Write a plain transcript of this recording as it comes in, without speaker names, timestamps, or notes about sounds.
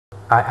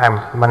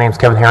My name is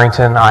Kevin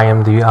Herrington. I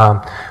am the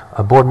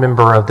a board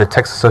member of the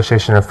Texas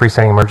Association of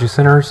Freestanding Emergency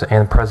Centers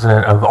and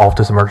president of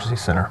Altus Emergency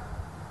Center.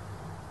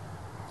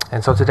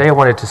 And so today I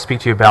wanted to speak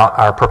to you about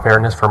our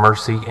preparedness for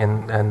emergency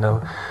and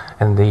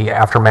the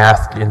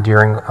aftermath and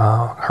during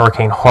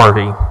Hurricane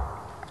Harvey.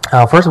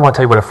 First I want to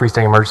tell you what a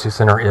freestanding emergency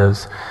center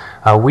is.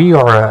 We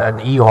are an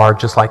ER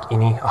just like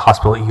any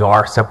hospital ER,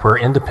 except we're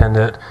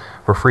independent.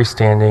 We're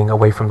freestanding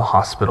away from the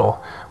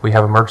hospital. We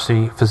have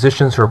emergency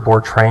physicians who are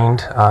board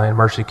trained in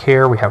emergency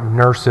care. We have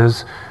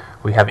nurses.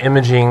 We have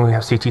imaging. We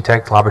have CT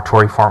tech,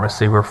 laboratory,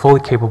 pharmacy. We're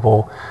fully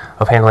capable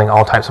of handling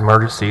all types of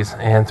emergencies.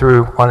 And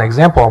through one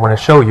example I want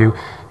to show you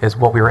is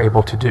what we were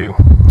able to do.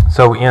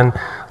 So in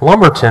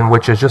Lumberton,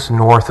 which is just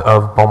north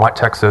of Beaumont,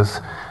 Texas,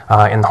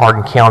 in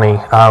Hardin County,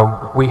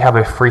 we have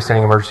a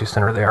freestanding emergency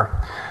center there.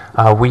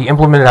 We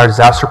implemented our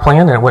disaster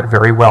plan, and it went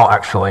very well,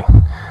 actually.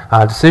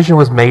 Decision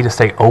was made to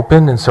stay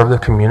open and serve the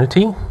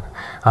community,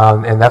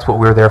 and that's what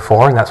we're there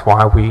for, and that's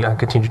why we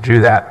continue to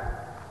do that.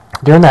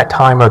 During that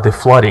time of the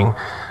flooding,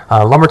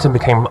 Lumberton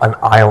became an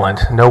island,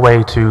 no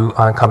way to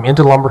come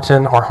into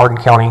Lumberton or Hardin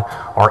County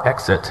or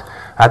exit.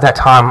 At that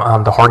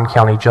time, the Hardin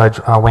County Judge,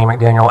 Wayne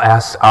McDaniel,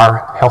 asked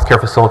our healthcare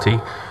facility,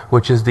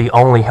 which is the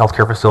only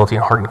healthcare facility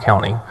in Hardin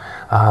County,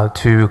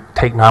 to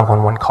take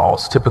 911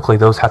 calls. Typically,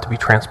 those have to be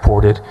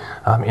transported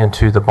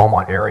into the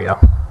Beaumont area.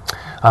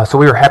 So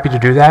we were happy to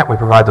do that. We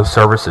provide those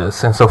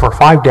services. And so for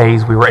 5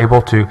 days, we were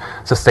able to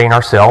sustain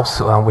ourselves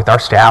with our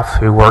staff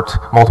who worked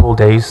multiple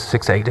days,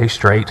 6 to 8 days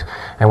straight,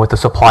 and with the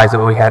supplies that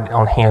we had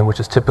on hand, which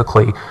is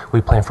typically,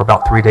 we plan for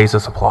about 3 days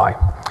of supply.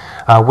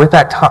 With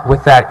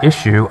that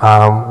issue,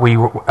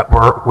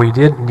 we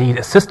did need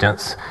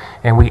assistance,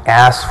 and we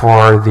asked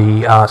for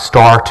the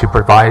STAR to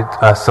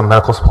provide some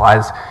medical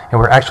supplies, and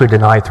we were actually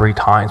denied 3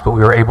 times, but we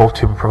were able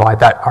to provide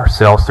that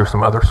ourselves through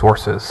some other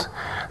sources.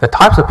 The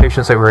types of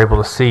patients that we were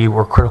able to see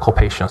were critical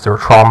patients. There were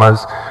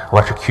traumas,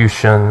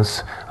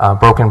 electrocutions,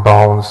 broken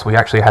bones. We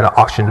actually had an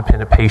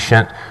oxygen-dependent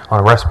patient on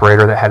a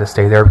respirator that had to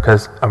stay there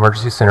because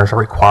emergency centers are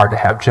required to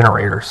have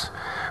generators.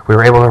 We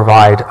were able to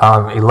provide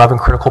 11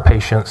 critical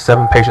patients,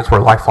 7 patients were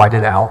life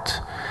flighted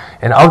out.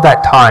 And of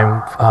that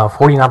time,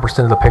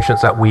 49% of the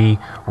patients that we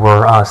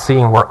were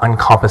seeing were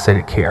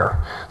uncompensated care.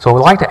 So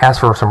we'd like to ask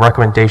for some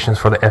recommendations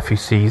for the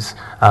FECs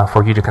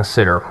for you to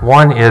consider.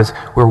 One is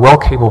we're well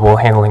capable of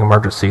handling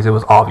emergencies. It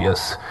was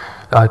obvious.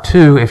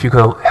 2, if you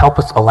could help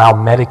us allow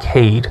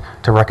Medicaid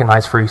to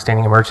recognize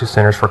freestanding emergency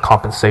centers for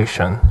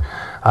compensation.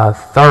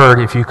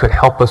 3rd, if you could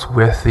help us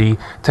with the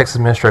Texas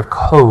Administrative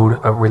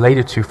Code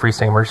related to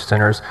freestanding emergency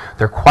centers.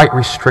 They're quite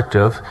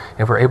restrictive.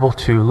 If we're able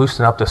to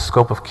loosen up the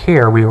scope of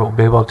care, we will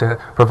be able to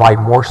provide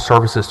more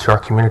services to our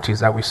communities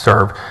that we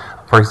serve.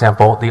 For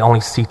example, the only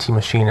CT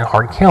machine in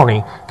Hardin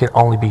County can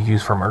only be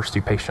used for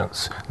emergency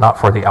patients, not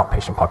for the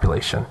outpatient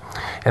population.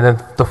 And then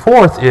the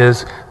 4th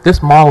is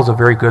this model is a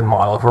very good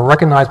model. If we're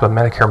recognized by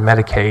Medicare and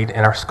Medicaid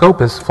and our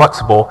scope is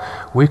flexible,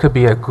 we could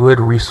be a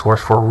good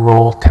resource for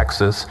rural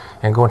Texas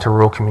and go into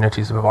rural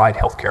communities to provide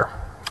health care.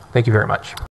 Thank you very much.